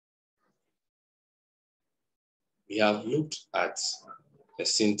we have looked at the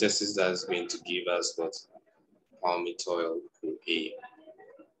synthesis that's going to give us what palmitoyl-CoA.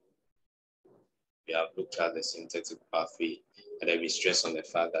 We have looked at the synthetic pathway, and then we stress on the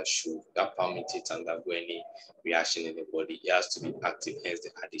fact that should that palmitate undergo any reaction in the body, it has to be active, hence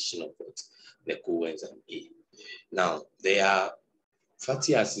the addition of what the coenzyme A. Now, there are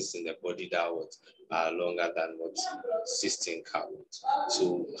fatty acids in the body that are longer than what cysteine carbons.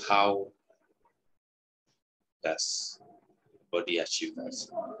 So how does the body achieve that?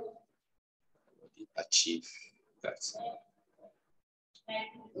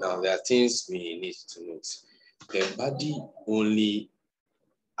 Now, there are things we need to note. The body only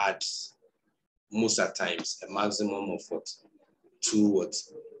adds, most of the times, a maximum of what? 2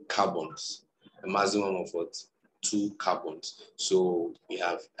 carbons. A maximum of what? 2 carbons. So we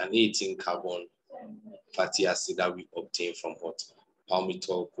have an 18 carbon fatty acid that we obtain from what?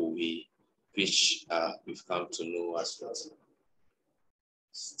 Palmitoyl-CoA, which we've come to know as what?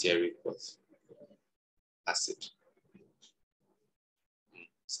 Stearic acid.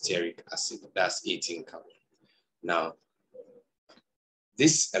 Stearic acid, that's 18 carbon. Now,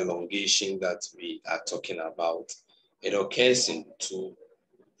 this elongation that we are talking about, it occurs in 2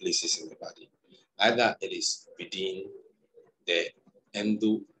 places in the body. Either it is within the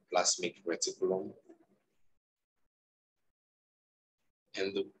endoplasmic reticulum,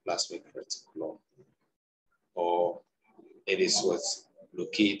 or it is what's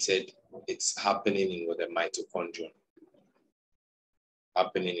located, it's happening in the mitochondrion.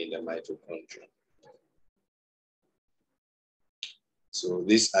 So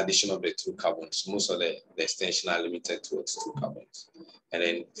this addition of the 2 carbons, most of the extension are limited towards 2 carbons. And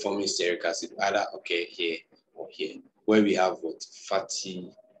then forming stearic acid either occur here or here, where we have what?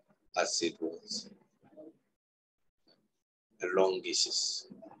 Fatty acid elongations.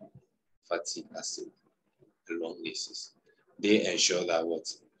 Fatty acid elongations. They ensure that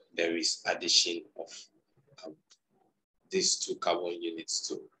what? There is addition of these 2 carbon units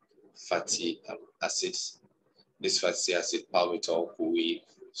to fatty acids. This fatty acid palmitoyl-CoA,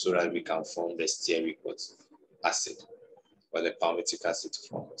 so that we can form the stearic acid, or the palmitic acid to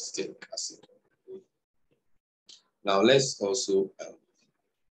form stearic acid. Now let's also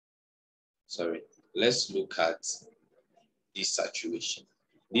let's look at desaturation.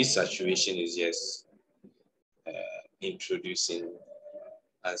 Desaturation is just introducing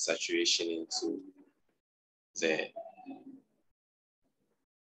unsaturation into the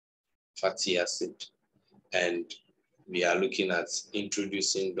fatty acid, and we are looking at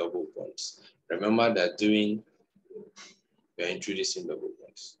introducing double bonds. Remember that we are introducing double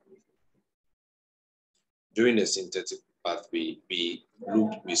bonds. During the synthetic pathway, we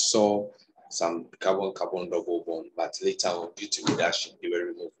saw some carbon-carbon double bond, but later on, due to reduction, they were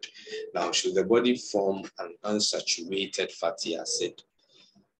removed. Now, should the body form an unsaturated fatty acid,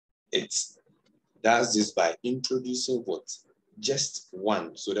 it does this by introducing what? Just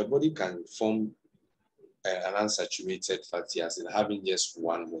one. So the body can form an unsaturated fatty acid having just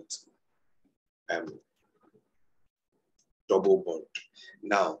one double bond.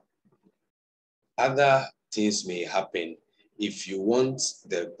 Now, other things may happen if you want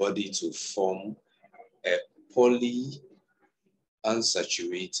the body to form a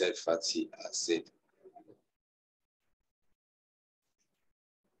polyunsaturated fatty acid.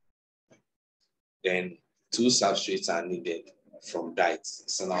 Then 2 substrates are needed from diets,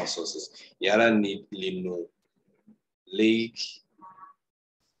 external sources. You either need linoleic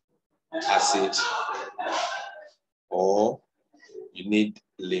acid or you need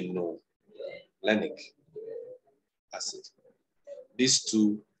linolenic acid. These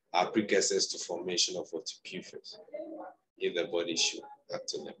 2 are precursors to formation of what? PFAS, if the body should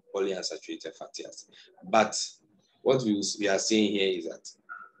actually polyunsaturated fatty acid. But what we are saying here is that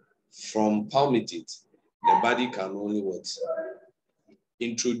from palmitate, the body can only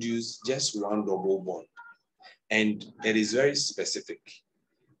introduce just one double bond, and it is very specific.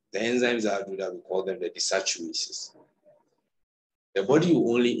 The enzymes that do that, we call them the desaturases. The body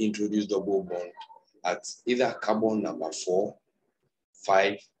will only introduce double bond at either carbon number 4,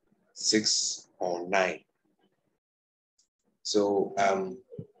 5, 6, or 9. So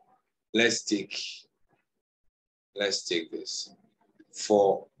let's take this.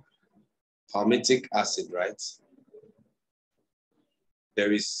 For palmitic acid, right?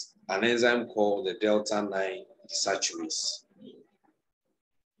 There is an enzyme called the delta-9 desaturase.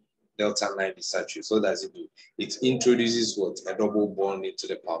 Delta-9 desaturase. So what does it do? It introduces what? A double bond into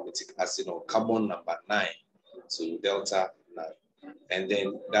the palmitic acid on carbon number 9. So delta-9. And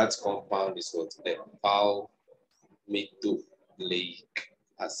then that compound is what? The palmitoleic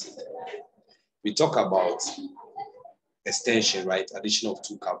acid. We talk about extension, right? Addition of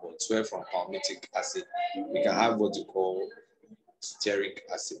 2 carbons, where from palmitic acid, we can have what you call stearic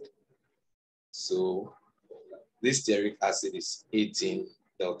acid. So this stearic acid is 18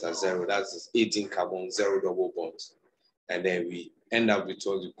 delta 0, that's 18 carbon, 0 double bonds. And then we end up with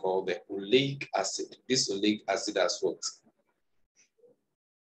what we call the oleic acid. This oleic acid has what?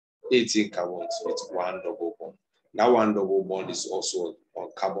 18 carbons with 1 double bond. That 1 double bond is also on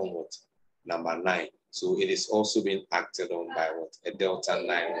carbon what? Number 9. So it is also being acted on by what? A delta 9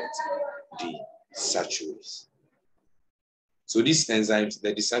 what? Desaturase. So these enzymes,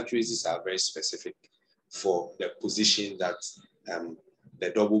 the desaturases, are very specific for the position that the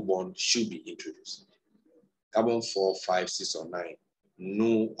double bond should be introduced. Carbon 4, 5, 6, or 9,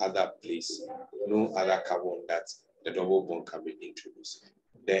 no other place, no other carbon that the double bond can be introduced.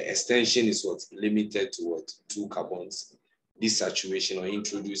 The extension is what? Limited to what? 2 carbons. Desaturation or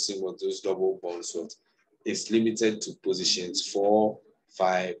introducing what those double bonds what? Is limited to positions 4,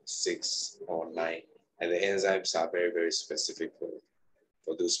 5, 6, or 9. And the enzymes are very, very specific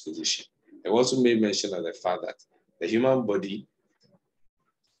for those positions. I also made mention of the fact that the human body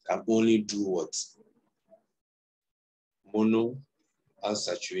can only do what?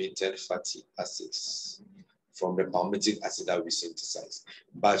 Monounsaturated fatty acids from the palmitic acid that we synthesize.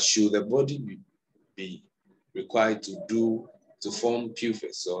 But should the body be required to form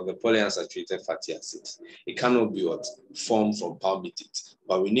PUFAs or the polyunsaturated fatty acids, it cannot be what? Formed from palmitate.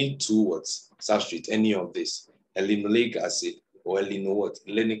 But we need to what? Substitute any of this, a linoleic acid or a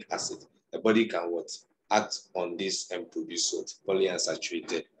linoleic acid. The body can what? Act on this and produce what?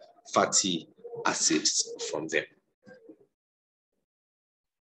 Polyunsaturated fatty acids from them.